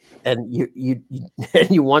 and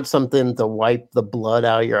you want something to wipe the blood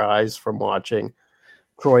out of your eyes from watching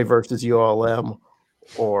Troy versus ULM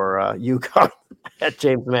or UConn at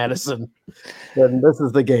James Madison, then this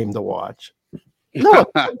is the game to watch. No.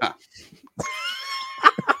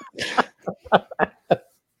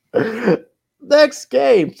 Next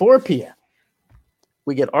game, 4 p.m.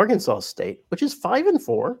 We get Arkansas State, which is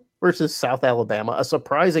 5-4 versus South Alabama, a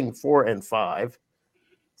surprising 4-5.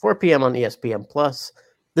 4 p.m. on ESPN Plus.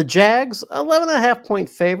 The Jags, 11.5-point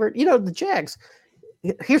favorite. The Jags,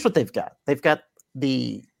 here's what they've got. They've got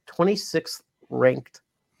the 26th ranked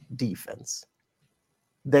defense.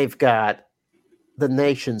 They've got the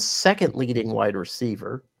nation's second leading wide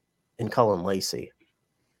receiver in Cullen Lacey.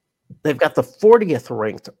 They've got the 40th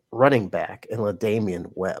ranked running back in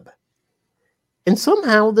LaDamian Webb. And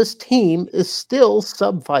somehow this team is still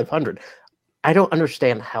sub 500. I don't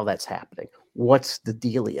understand how that's happening. What's the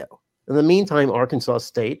dealio? In the meantime, Arkansas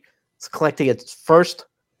State is collecting its first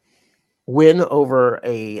win over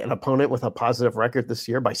an opponent with a positive record this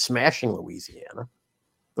year by smashing Louisiana.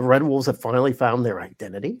 The Red Wolves have finally found their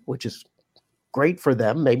identity, which is great for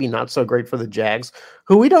them, maybe not so great for the Jags,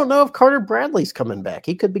 who we don't know if Carter Bradley's coming back.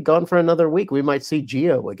 He could be gone for another week. We might see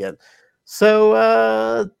Gio again.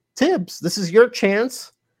 So, Thibs, this is your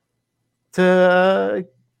chance to,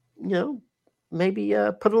 maybe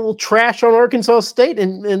put a little trash on Arkansas State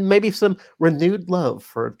and maybe some renewed love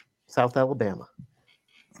for South Alabama.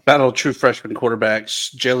 Battle of true freshman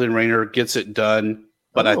quarterbacks. Jalen Raynor gets it done,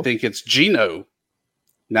 but I think it's Geno,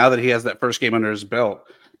 now that he has that first game under his belt,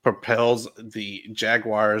 propels the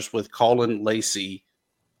Jaguars with Colin Lacey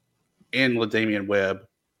and LaDamian Webb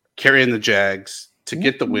carrying the Jags to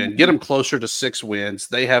get the win, get them closer to 6 wins.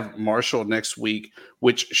 They have Marshall next week,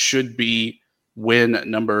 which should be win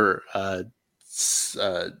number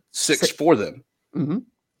 6 for them. Mm-hmm.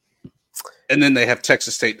 And then they have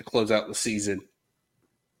Texas State to close out the season.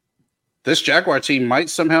 This Jaguar team might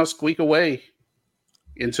somehow squeak away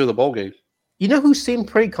into the bowl game. You know who seemed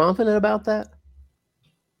pretty confident about that?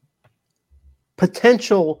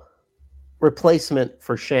 Potential replacement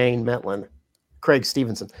for Shane Metlin, Craig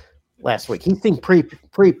Stevenson, last week. He seemed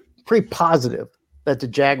pretty positive that the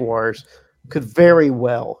Jaguars could very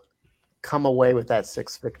well come away with that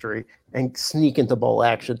 6th victory and sneak into bowl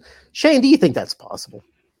action. Shane, do you think that's possible?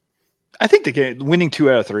 I think the game, winning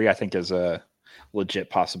 2 out of 3, I think is a legit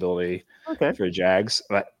possibility for the Jags.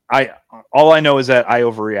 But all I know is that I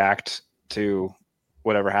overreact to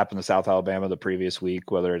whatever happened to South Alabama the previous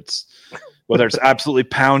week, whether it's absolutely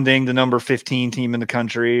pounding the number 15 team in the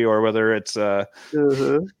country, or whether it's not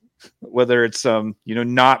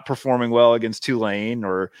performing well against Tulane,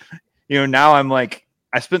 or now I'm like,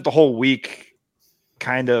 I spent the whole week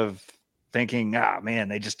kind of thinking, man,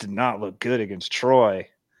 they just did not look good against Troy.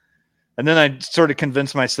 And then I sort of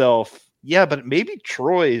convinced myself, yeah, but maybe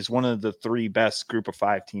Troy is one of the 3 best group of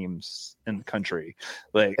 5 teams in the country.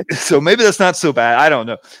 So maybe that's not so bad. I don't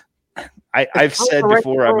know. I've said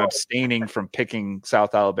before, I'm abstaining from picking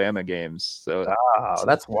South Alabama games. So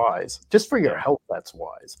that's wise. Just for your health, that's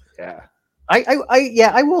wise. Yeah.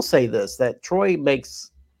 I will say this, that Troy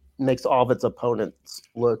makes all of its opponents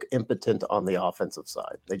look impotent on the offensive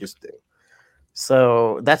side. They just do.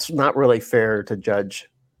 So that's not really fair to judge.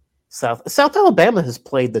 South Alabama has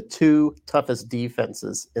played the 2 toughest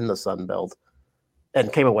defenses in the Sun Belt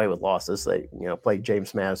and came away with losses. They, played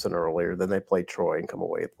James Madison earlier, then they played Troy and come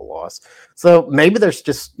away with the loss. So maybe there's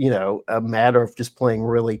just, a matter of just playing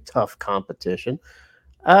really tough competition.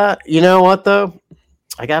 You know what, though?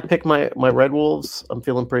 I got to pick my Red Wolves. I'm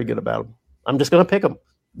feeling pretty good about them. I'm just going to pick them.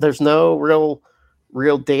 There's no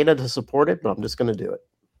real data to support it, but I'm just going to do it.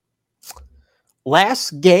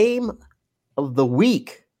 Last game of the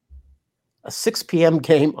week. A 6 p.m.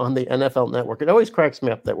 game on the NFL Network. It always cracks me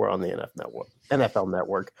up that we're on the NFL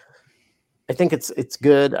Network. I think it's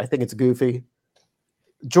good. I think it's goofy.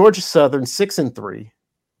 Georgia Southern 6-3,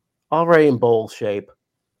 already in bowl shape,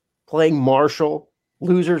 playing Marshall,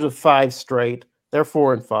 losers of 5 straight. They're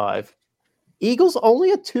 4-5. Eagles only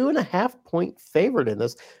a 2.5-point favorite in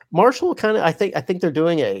this. Marshall I think they're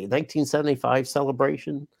doing a 1975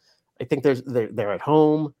 celebration. I think they're at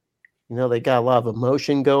home. They got a lot of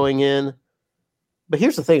emotion going in. But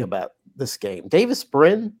here's the thing about this game. Davis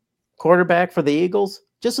Brin, quarterback for the Eagles,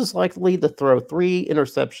 just as likely to throw 3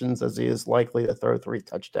 interceptions as he is likely to throw 3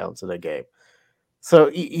 touchdowns in a game. So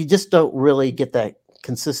you just don't really get that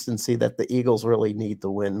consistency that the Eagles really need to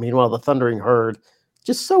win. Meanwhile, the Thundering Herd,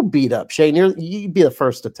 just so beat up. Shane, you'd be the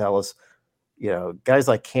first to tell us, guys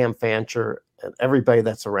like Cam Fancher and everybody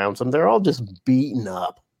that surrounds them, they're all just beaten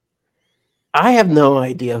up. I have no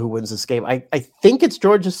idea who wins this game. I think it's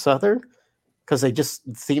Georgia Southern, because they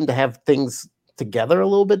just seem to have things together a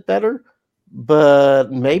little bit better, but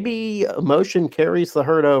maybe emotion carries the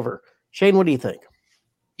herd over. Shane, what do you think?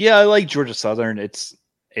 Yeah, I like Georgia Southern.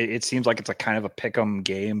 It seems like it's a kind of a pick'em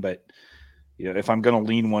game, but if I'm going to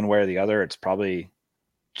lean one way or the other, it's probably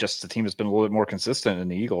just the team that's been a little bit more consistent than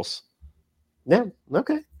the Eagles. Yeah,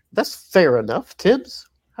 okay, that's fair enough. Thibs,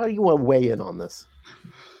 how do you want to weigh in on this?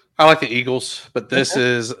 I like the Eagles, but this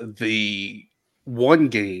is the one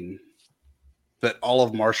game that all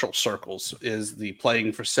of Marshall circles is the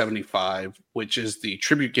Playing for 75, which is the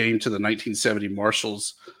tribute game to the 1970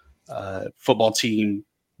 Marshalls football team,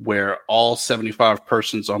 where all 75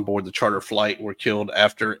 persons on board the charter flight were killed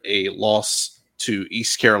after a loss to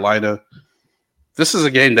East Carolina this is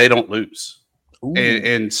a game they don't lose.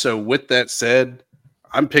 And so with that said,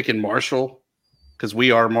 I'm picking Marshall because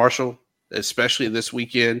we are Marshall, especially this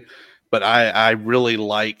weekend. But I really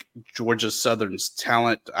like Georgia Southern's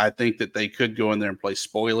talent. I think that they could go in there and play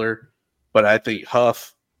spoiler, but I think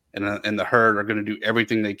Huff and the Herd are going to do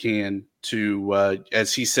everything they can to,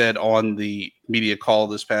 as he said on the media call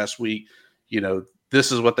this past week,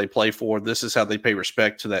 this is what they play for. This is how they pay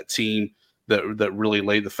respect to that team that really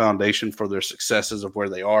laid the foundation for their successes of where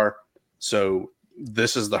they are. So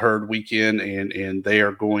this is the Herd weekend, and they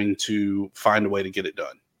are going to find a way to get it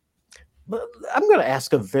done. But I'm going to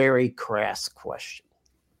ask a very crass question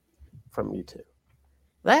from you two.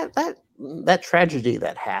 That tragedy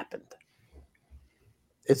that happened,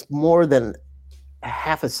 it's more than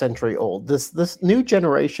half a century old. This new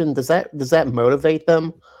generation, does that motivate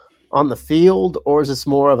them on the field, or is this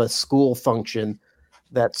more of a school function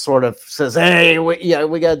that sort of says, "Hey,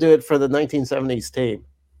 we got to do it for the 1970s team"?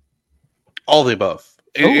 All the above,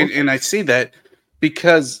 and I see that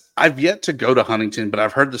because I've yet to go to Huntington, but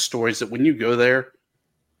I've heard the stories that when you go there,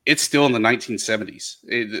 it's still in the 1970s.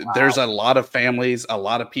 Wow. There's a lot of families, a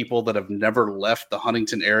lot of people that have never left the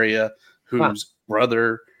Huntington area whose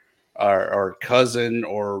brother or cousin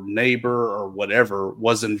or neighbor or whatever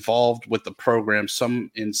was involved with the program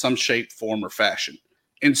in some shape, form, or fashion.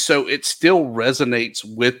 And so it still resonates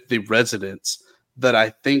with the residents that I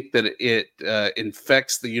think that it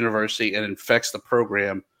infects the university and infects the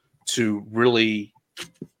program to really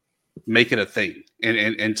make it a thing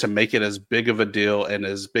and to make it as big of a deal and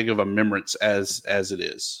as big of a remembrance as it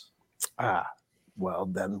is. Well,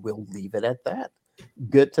 then we'll leave it at that.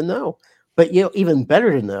 Good to know. But, even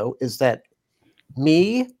better to know is that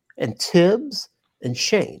me and Thibs and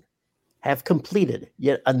Shane have completed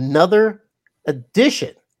yet another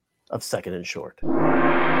edition of Second and Short.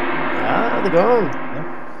 The gong.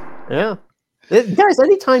 Yeah. Guys,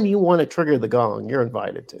 anytime you want to trigger the gong, you're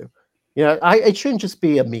invited to. It shouldn't just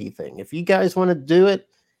be a me thing. If you guys want to do it,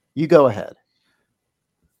 you go ahead.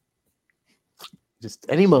 Just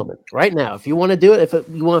any moment, right now. If you want to do it,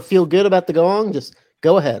 you want to feel good about the gong, just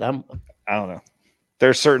go ahead. I don't know.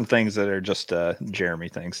 There's certain things that are just Jeremy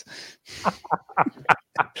things.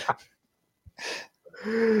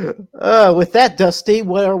 With that, Dusty,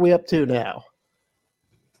 what are we up to now?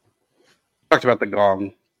 Talked about the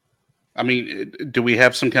gong. I mean, do we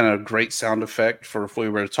have some kind of great sound effect for if we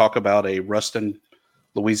were to talk about a Ruston,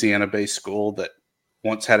 Louisiana-based school that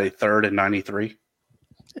once had a third in 93?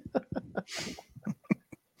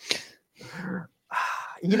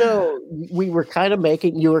 You were kind of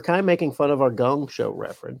making fun of our Gong Show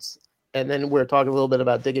reference, and then we're talking a little bit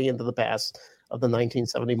about digging into the past of the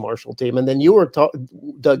 1970 Marshall team, and then you were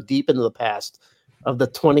dug deep into the past of the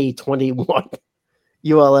 2021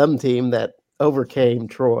 ULM team that overcame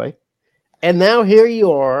Troy. And now here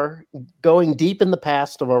you are going deep in the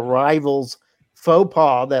past of a rival's faux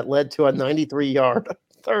pas that led to a 93-yard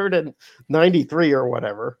third and 93 or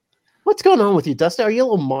whatever. What's going on with you, Dusty? Are you a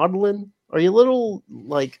little maudlin? Are you a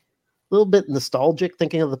little bit nostalgic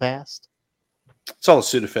thinking of the past? It's all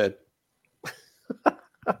Sudafed.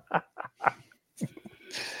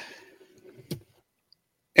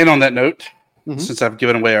 And on that note, since I've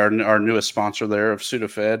given away our newest sponsor there of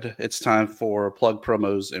Sudafed, it's time for plug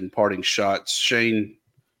promos and parting shots. Shane,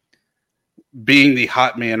 being the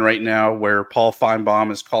hot man right now, where Paul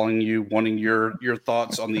Feinbaum is calling you, wanting your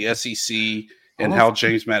thoughts on the SEC and how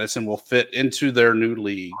James Madison will fit into their new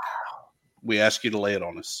league. We ask you to lay it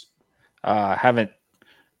on us. I haven't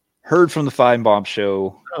heard from the Feinbaum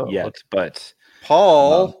show yet, but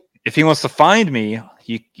Paul, if he wants to find me,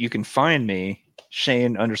 you can find me,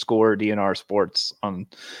 Shane_DNR Sports on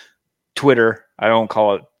Twitter. I don't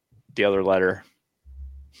call it the other letter.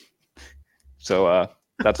 So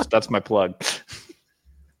that's my plug.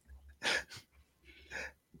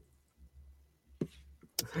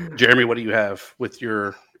 Jeremy, what do you have with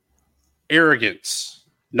your arrogance?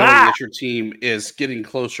 Knowing that your team is getting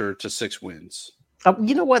closer to 6 wins.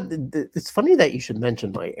 You know what? It's funny that you should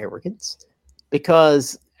mention my arrogance,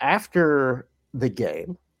 because after the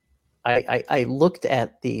game, I looked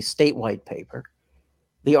at the statewide paper,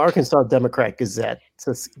 the Arkansas Democrat Gazette,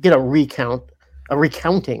 to get a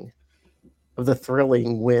recounting of the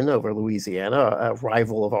thrilling win over Louisiana, a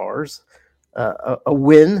rival of ours, a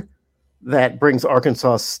win that brings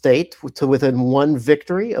Arkansas State to within one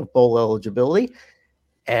victory of bowl eligibility.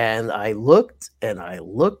 And I looked and I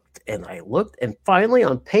looked and I looked, and finally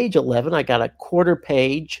on page 11, I got a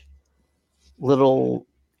quarter-page little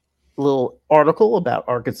article about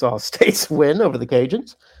Arkansas State's win over the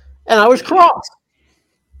Cajuns, and I was cross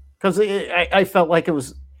because I felt like it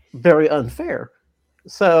was very unfair.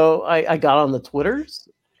 So I got on the Twitters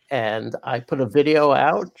and I put a video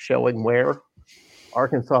out showing where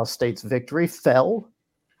Arkansas State's victory fell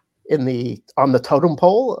on the totem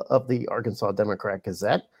pole of the Arkansas Democrat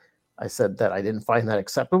Gazette. I said that I didn't find that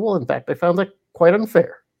acceptable. In fact, I found that quite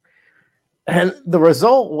unfair. And the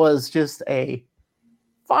result was just a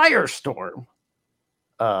firestorm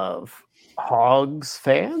of Hogs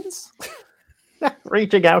fans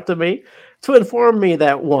reaching out to me to inform me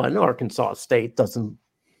that, one, Arkansas State doesn't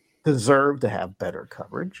deserve to have better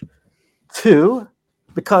coverage. Two,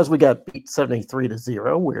 because we got beat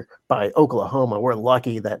 73-0 by Oklahoma, we're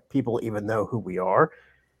lucky that people even know who we are.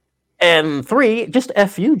 And three, just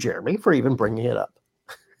F you, Jeremy, for even bringing it up.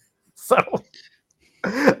 So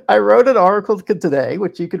I wrote an article today,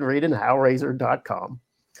 which you can read in howraiser.com,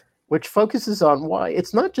 which focuses on why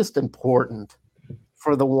it's not just important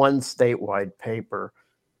for the one statewide paper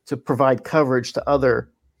to provide coverage to other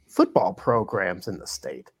football programs in the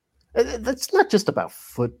state. That's not just about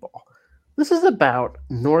football. This is about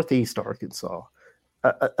Northeast Arkansas,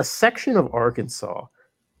 a section of Arkansas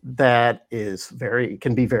that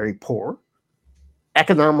can be very poor,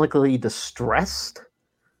 economically distressed,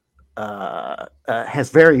 has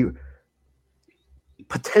very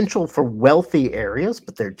potential for wealthy areas,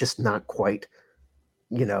 but they're just not quite,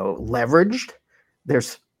 leveraged.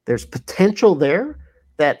 There's potential there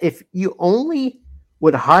that if you only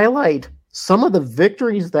would highlight some of the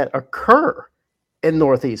victories that occur in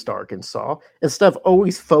Northeast Arkansas, instead of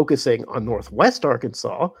always focusing on Northwest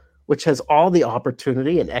Arkansas, which has all the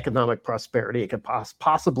opportunity and economic prosperity it could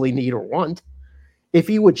possibly need or want, if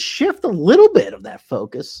you would shift a little bit of that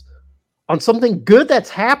focus on something good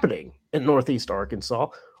that's happening in Northeast Arkansas,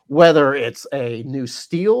 whether it's a new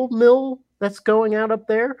steel mill that's going out up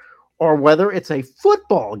there, or whether it's a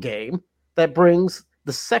football game that brings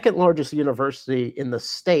the second largest university in the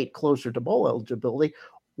state closer to bowl eligibility,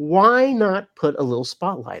 why not put a little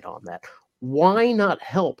spotlight on that? Why not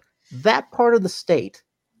help that part of the state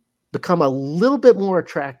become a little bit more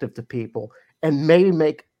attractive to people and maybe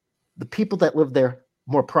make the people that live there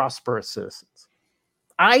more prosperous citizens?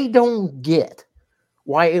 I don't get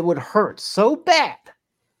why it would hurt so bad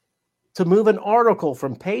to move an article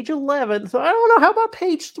from page 11. So I don't know, how about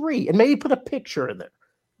page 3 and maybe put a picture in there?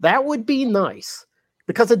 That would be nice,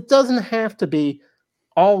 because it doesn't have to be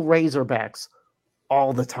all Razorbacks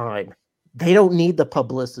all the time. They don't need the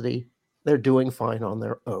publicity. They're doing fine on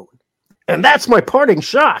their own. And that's my parting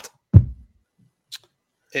shot.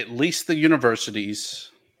 At least the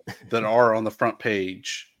universities that are on the front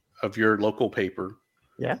page of your local paper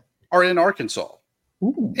are in Arkansas.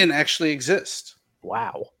 Ooh. And actually exist.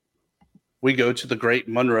 Wow. We go to the Great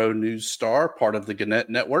Monroe News Star, part of the Gannett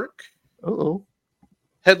Network. Uh-oh.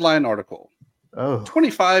 Headline article. Oh.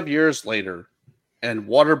 25 years later, and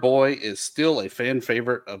Waterboy is still a fan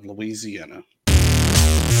favorite of Louisiana.